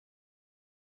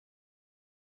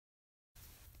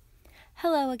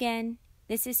Hello again,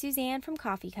 this is Suzanne from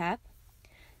Coffee Cup.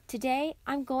 Today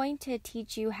I'm going to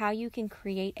teach you how you can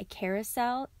create a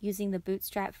carousel using the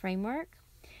Bootstrap framework.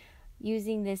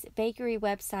 Using this bakery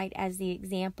website as the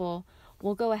example,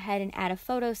 we'll go ahead and add a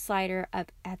photo slider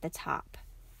up at the top.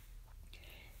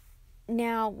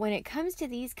 Now, when it comes to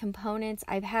these components,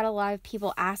 I've had a lot of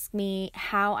people ask me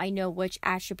how I know which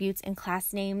attributes and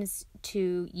class names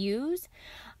to use.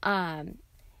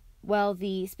 Well,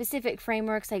 the specific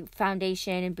frameworks like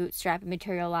Foundation and Bootstrap and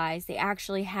Materialize, they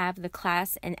actually have the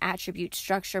class and attribute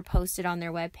structure posted on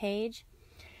their webpage.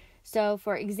 So,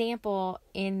 for example,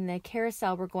 in the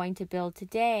carousel we're going to build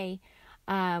today,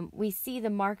 we see the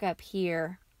markup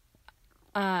here.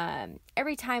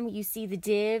 Every time you see the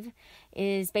div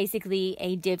is basically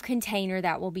a div container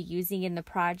that we'll be using in the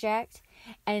project.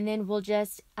 And then we'll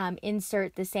just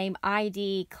insert the same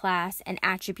ID, class, and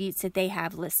attributes that they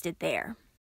have listed there.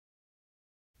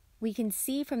 We can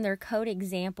see from their code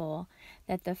example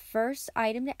that the first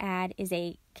item to add is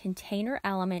a container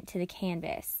element to the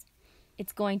canvas.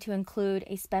 It's going to include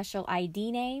a special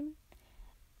ID name,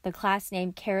 the class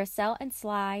name carousel and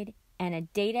slide, and a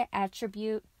data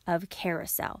attribute of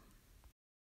carousel.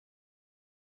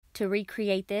 To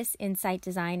recreate this in Site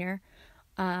Designer,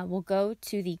 we'll go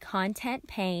to the content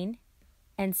pane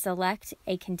and select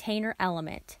a container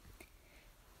element.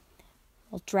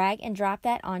 We'll drag and drop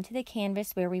that onto the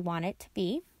canvas where we want it to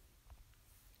be.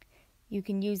 You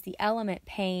can use the element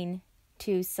pane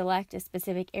to select a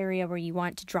specific area where you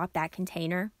want to drop that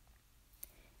container.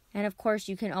 And of course,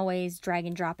 you can always drag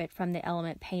and drop it from the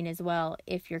element pane as well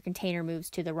if your container moves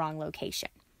to the wrong location.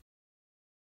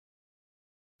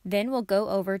 Then we'll go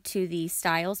over to the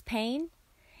styles pane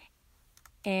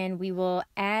and we will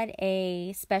add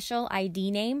a special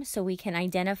ID name so we can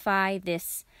identify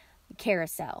this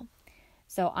carousel.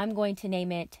 So I'm going to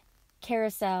name it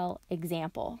Carousel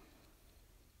Example.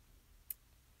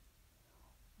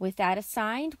 With that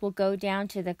assigned, we'll go down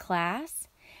to the class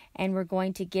and we're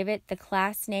going to give it the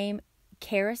class name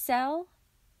Carousel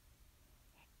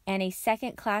and a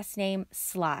second class name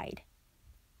Slide,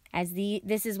 as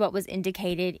this is what was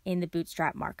indicated in the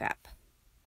Bootstrap markup.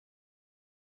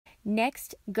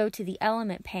 Next, go to the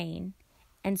element pane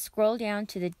and scroll down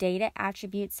to the data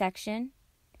attribute section.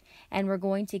 And we're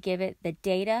going to give it the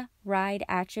data ride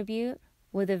attribute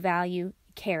with a value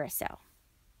carousel.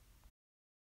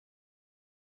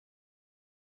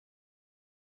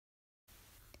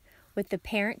 With the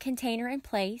parent container in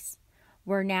place,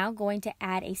 we're now going to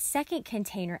add a second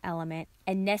container element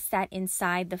and nest that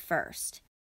inside the first.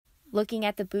 Looking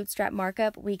at the Bootstrap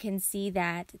markup, we can see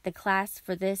that the class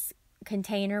for this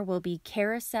container will be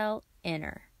Carousel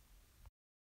Inner.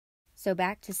 So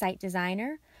back to Site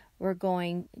Designer. We're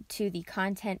going to the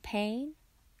content pane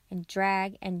and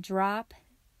drag and drop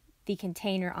the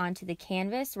container onto the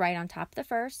canvas right on top of the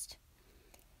first.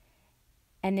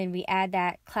 And then we add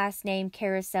that class name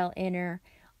Carousel Inner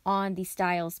on the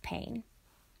styles pane.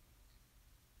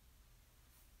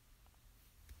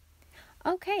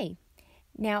 Okay,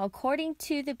 now according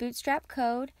to the Bootstrap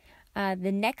code,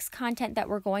 the next content that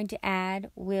we're going to add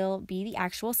will be the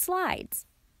actual slides.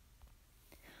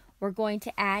 We're going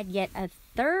to add yet a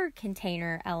third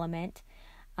container element,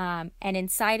 and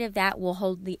inside of that we'll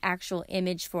hold the actual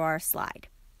image for our slide.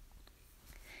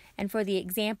 And for the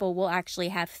example, we'll actually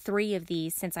have 3 of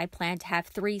these since I plan to have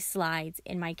 3 slides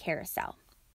in my carousel.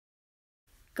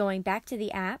 Going back to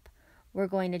the app, we're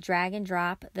going to drag and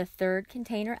drop the third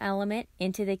container element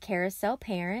into the carousel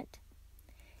parent,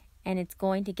 and it's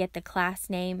going to get the class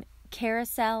name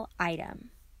Carousel Item.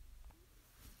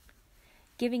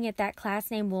 Giving it that class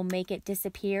name will make it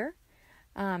disappear.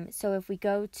 So if we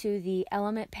go to the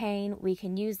element pane, we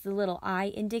can use the little eye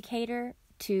indicator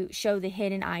to show the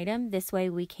hidden item. This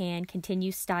way we can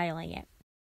continue styling it.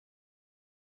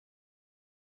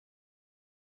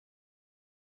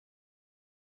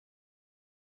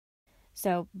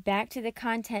 So back to the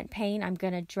content pane, I'm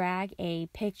going to drag a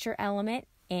picture element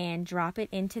and drop it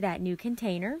into that new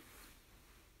container.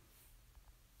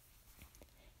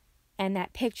 And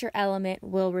that picture element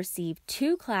will receive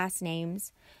 2 class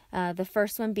names, the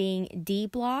first one being D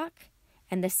block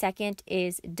and the second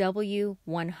is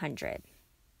W100.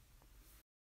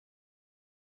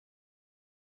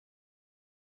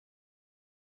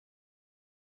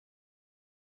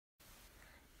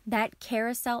 That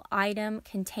carousel item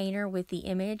container with the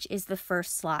image is the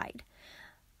first slide.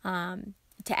 To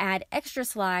add extra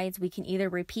slides, we can either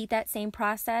repeat that same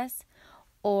process,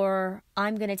 or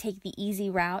I'm going to take the easy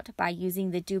route by using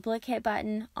the duplicate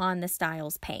button on the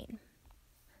styles pane.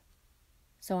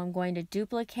 So I'm going to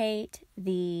duplicate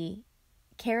the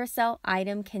carousel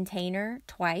item container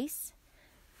twice.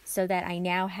 so that I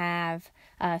now have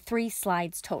 3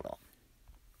 slides total.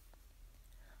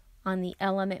 On the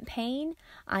element pane,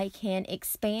 I can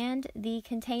expand the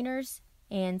containers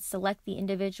and select the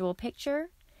individual picture.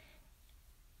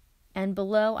 And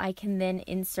below, I can then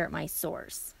insert my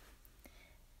source.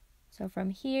 So from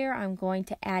here, I'm going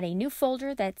to add a new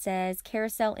folder that says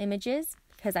Carousel Images,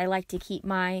 because I like to keep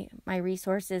my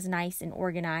resources nice and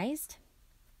organized.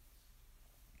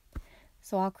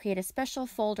 So I'll create a special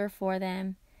folder for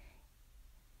them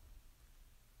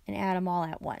and add them all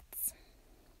at once.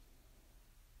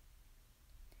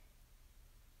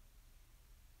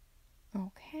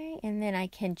 Okay, and then I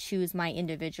can choose my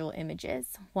individual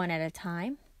images one at a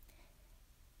time.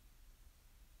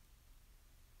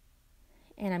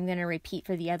 And I'm going to repeat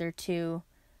for the other two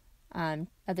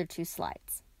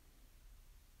slides.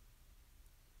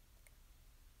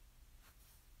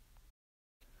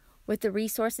 With the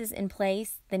resources in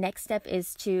place, the next step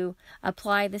is to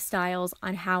apply the styles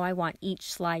on how I want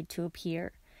each slide to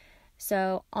appear.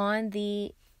 So on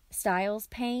the styles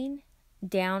pane,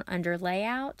 down under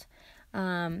layout,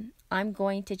 I'm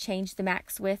going to change the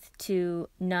max width to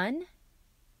none.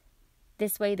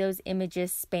 This way those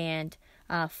images span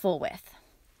full width.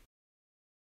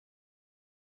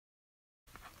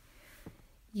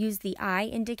 Use the eye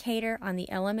indicator on the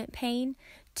element pane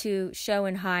to show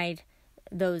and hide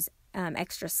those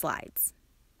extra slides.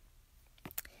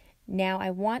 Now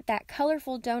I want that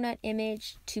colorful donut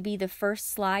image to be the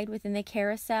first slide within the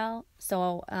carousel,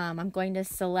 so I'm going to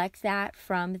select that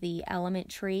from the element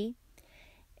tree.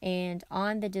 And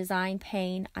on the design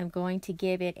pane, I'm going to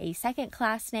give it a second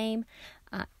class name,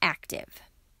 active.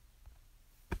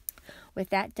 With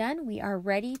that done, we are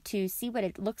ready to see what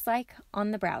it looks like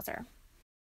on the browser.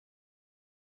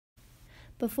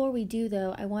 Before we do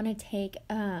though, I want to take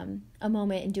a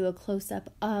moment and do a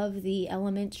close-up of the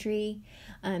element tree.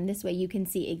 This way you can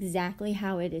see exactly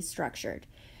how it is structured.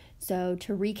 So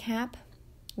to recap,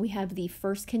 we have the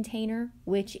first container,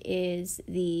 which is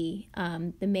the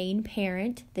main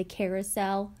parent, the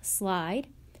carousel slide.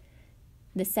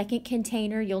 The second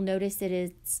container, you'll notice it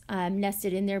is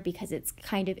nested in there because it's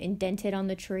kind of indented on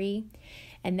the tree,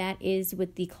 and that is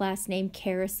with the class name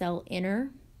Carousel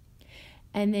Inner.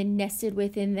 And then nested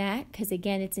within that, because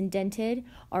again it's indented,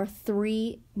 are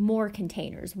 3 more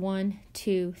containers, 1,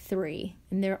 2, 3,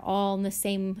 and they're all in the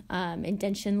same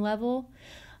indentation level.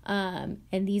 And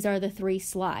these are the 3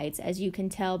 slides, as you can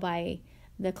tell by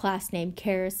the class name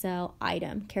Carousel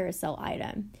Item.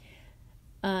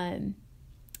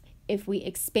 If we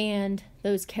expand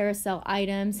those carousel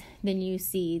items, then you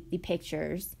see the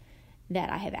pictures that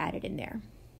I have added in there.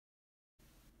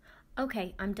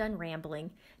 Okay, I'm done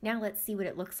rambling. Now let's see what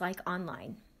it looks like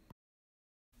online.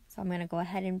 So I'm going to go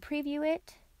ahead and preview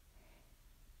it.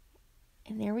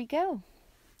 And there we go.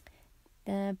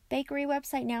 The bakery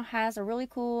website now has a really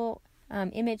cool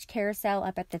image carousel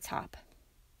up at the top.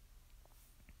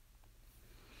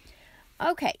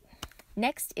 Okay,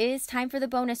 next is time for the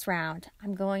bonus round.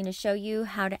 I'm going to show you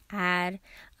how to add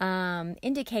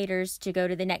indicators to go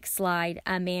to the next slide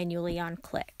manually on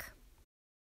click.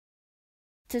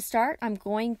 To start, I'm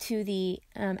going to the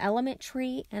element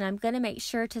tree, and I'm going to make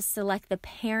sure to select the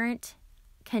parent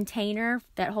container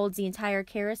that holds the entire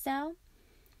carousel,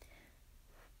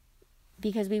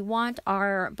 because we want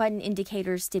our button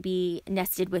indicators to be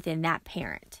nested within that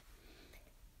parent.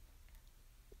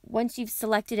 Once you've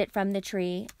selected it from the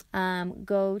tree,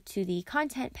 go to the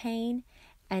content pane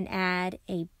and add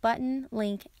a button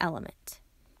link element.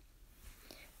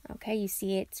 Okay, you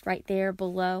see it's right there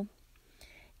below.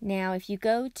 Now, if you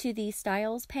go to the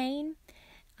styles pane,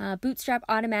 Bootstrap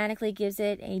automatically gives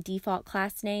it a default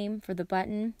class name for the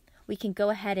button. We can go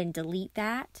ahead and delete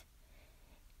that.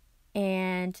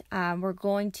 And we're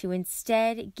going to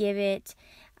instead give it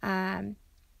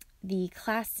the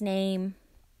class name.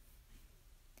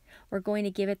 We're going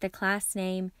to give it the class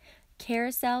name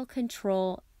Carousel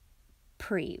Control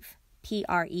Prev,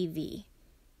 P-R-E-V.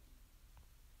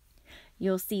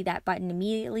 You'll see that button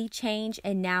immediately change,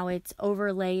 and now it's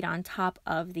overlaid on top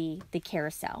of the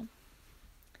carousel.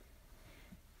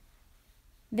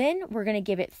 Then we're going to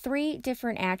give it 3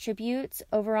 different attributes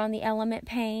over on the element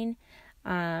pane.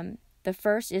 The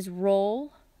first is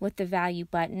roll with the value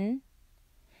button.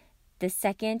 The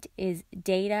second is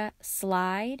data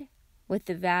slide with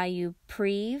the value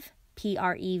prev,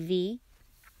 P-R-E-V.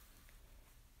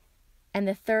 And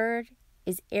the third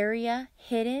is area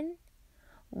hidden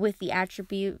with the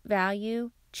attribute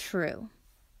value true.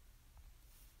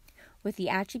 With the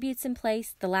attributes in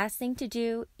place, the last thing to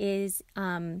do is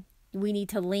we need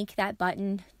to link that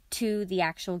button to the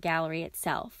actual gallery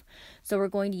itself. So we're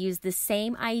going to use the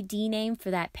same ID name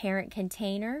for that parent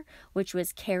container, which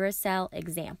was Carousel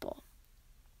Example.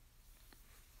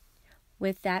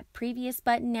 With that previous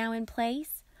button now in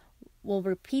place, we'll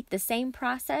repeat the same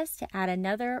process to add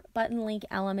another button link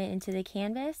element into the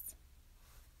canvas.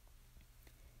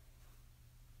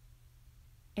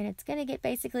 And it's going to get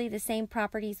basically the same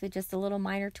properties with just a little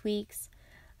minor tweaks.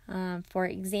 For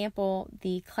example,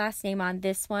 the class name on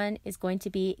this one is going to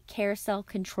be Carousel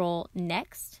Control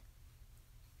Next.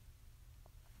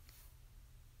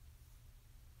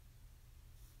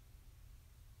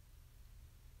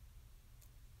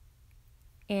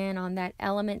 And on that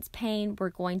elements pane, we're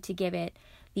going to give it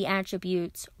the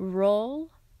attributes roll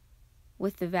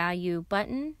with the value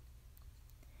button,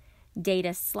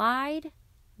 data slide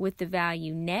with the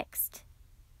value next,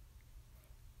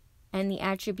 and the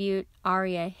attribute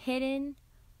aria hidden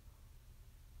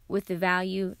with the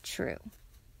value true.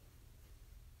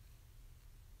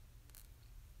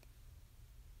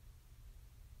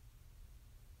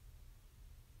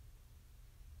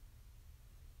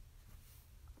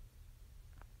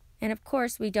 And of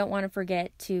course, we don't want to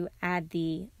forget to add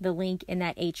the link in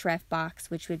that href box,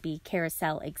 which would be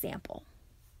Carousel Example.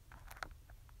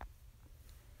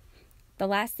 The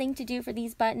last thing to do for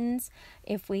these buttons,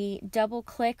 if we double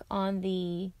click on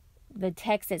the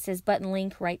text that says button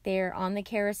link right there on the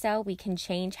carousel, we can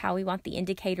change how we want the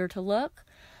indicator to look.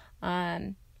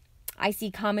 I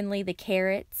see commonly the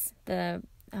carets, the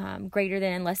greater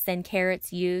than and less than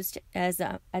carets used as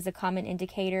a common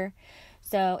indicator.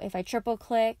 So if I triple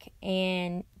click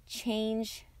and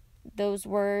change those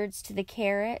words to the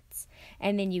carets,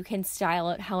 and then you can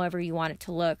style it however you want it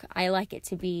to look. I like it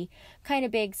to be kind of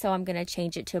big, so I'm going to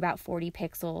change it to about 40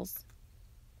 pixels.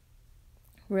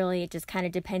 Really, it just kind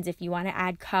of depends if you want to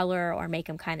add color or make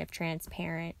them kind of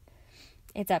transparent.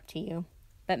 It's up to you.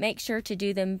 But make sure to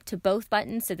do them to both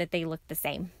buttons so that they look the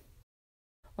same.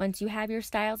 Once you have your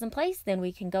styles in place, then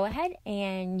we can go ahead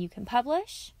and you can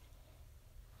publish.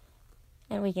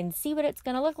 And we can see what it's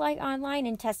going to look like online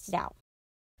and test it out.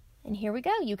 And here we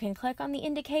go. You can click on the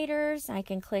indicators. I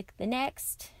can click the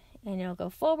next and it'll go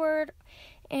forward.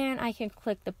 And I can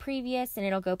click the previous and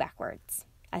it'll go backwards.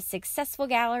 A successful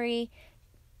gallery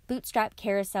Bootstrap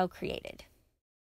carousel created.